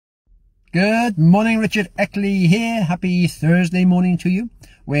Good morning, Richard Eckley here. Happy Thursday morning to you.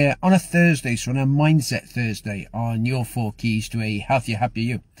 We're on a Thursday, so on a Mindset Thursday on your 4 keys to a healthier, happier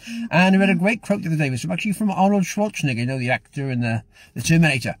you. And I read a great quote the other day. It was actually from Arnold Schwarzenegger, you know, the actor in the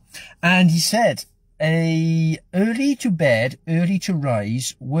Terminator. And he said, early to bed, early to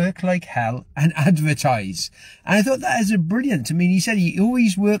rise, work like hell and advertise. And I thought that is brilliant. I mean, he said he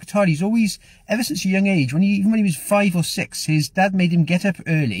always worked hard. He's always, ever since a young age, even when he was 5 or 6, his dad made him get up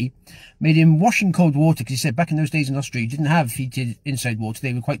early, made him wash in cold water, because he said back in those days in Australia, you didn't have heated inside water.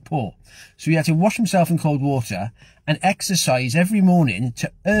 They were quite poor. So he had to wash himself in cold water and exercise every morning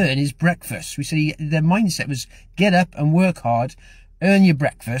to earn his breakfast. So he said their mindset was get up and work hard, earn your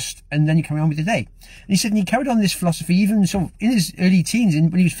breakfast, and then you carry on with the day. And he said, and he carried on this philosophy even sort of in his early teens.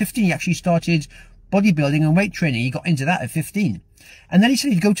 And when he was 15, he actually started bodybuilding and weight training. He got into that at 15. And then he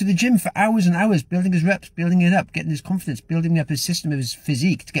said he'd go to the gym for hours and hours, building his reps, building it up, getting his confidence, building up his system of his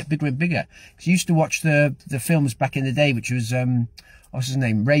physique to get bigger and bigger. Because he used to watch the films back in the day, which was, what's his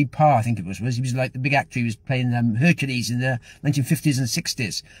name? Ray Parr, I think it was. He was like the big actor. He was playing Hercules in the 1950s and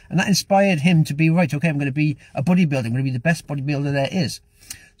 60s. And that inspired him to be, right, okay, I'm going to be a bodybuilder. I'm going to be the best bodybuilder there is.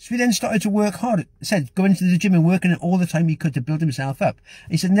 So he then started to work hard. Said going into the gym and working all the time he could to build himself up.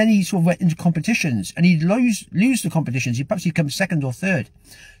 And he said, and then he sort of went into competitions, and he'd lose the competitions. He'd perhaps come second or third.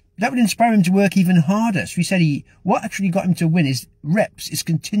 That would inspire him to work even harder. So he said what actually got him to win is reps. It's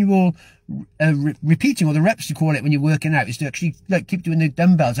continual repeating, or the reps you call it when you're working out, is to actually like keep doing the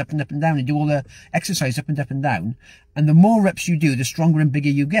dumbbells up and down and do all the exercise up and down. And the more reps you do, the stronger and bigger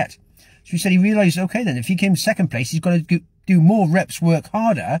you get. So he said he realized, okay, then if he came second place, he's got to do more reps, work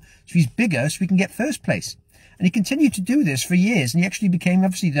harder, so he's bigger, so he can get first place. And he continued to do this for years, and he actually became,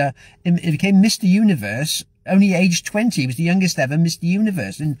 obviously, he became Mr. Universe, only aged 20. He was the youngest ever Mr.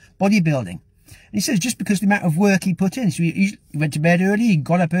 Universe in bodybuilding. And he says just because the amount of work he put in. So he went to bed early, he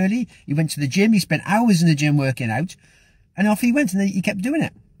got up early, he went to the gym, he spent hours in the gym working out, and off he went, and then he kept doing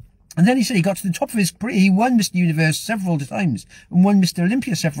it. And then he said he got to the top of his career. He won Mr. Universe several times and won Mr.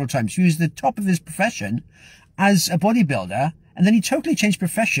 Olympia several times. So he was the top of his profession as a bodybuilder. And then he totally changed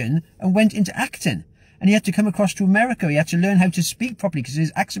profession and went into acting. And he had to come across to America. He had to learn how to speak properly because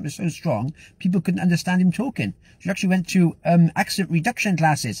his accent was so strong, people couldn't understand him talking. So he actually went to accent reduction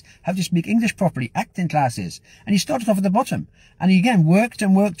classes, how to speak English properly, acting classes. And he started off at the bottom. And he again worked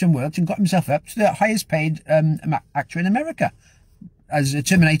and worked and worked and got himself up to the highest paid actor in America, as a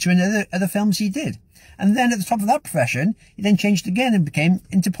Terminator and other films he did. And then at the top of that profession, he then changed again and became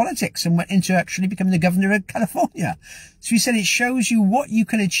into politics and went into actually becoming the governor of California. So he said it shows you what you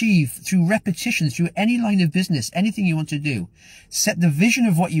can achieve through repetition, through any line of business, anything you want to do. Set the vision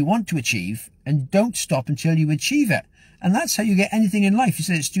of what you want to achieve and don't stop until you achieve it. And that's how you get anything in life. He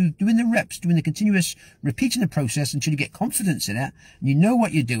said it's doing the reps, doing the continuous, repeating the process until you get confidence in it. And you know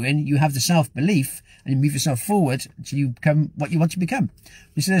what you're doing. You have the self-belief and you move yourself forward until you become what you want to become.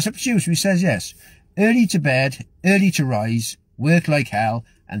 He said it's up to you. So he says, yes, early to bed, early to rise, work like hell,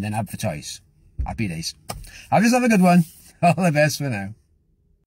 and then advertise. Happy days. Have yourself a good one. All the best for now.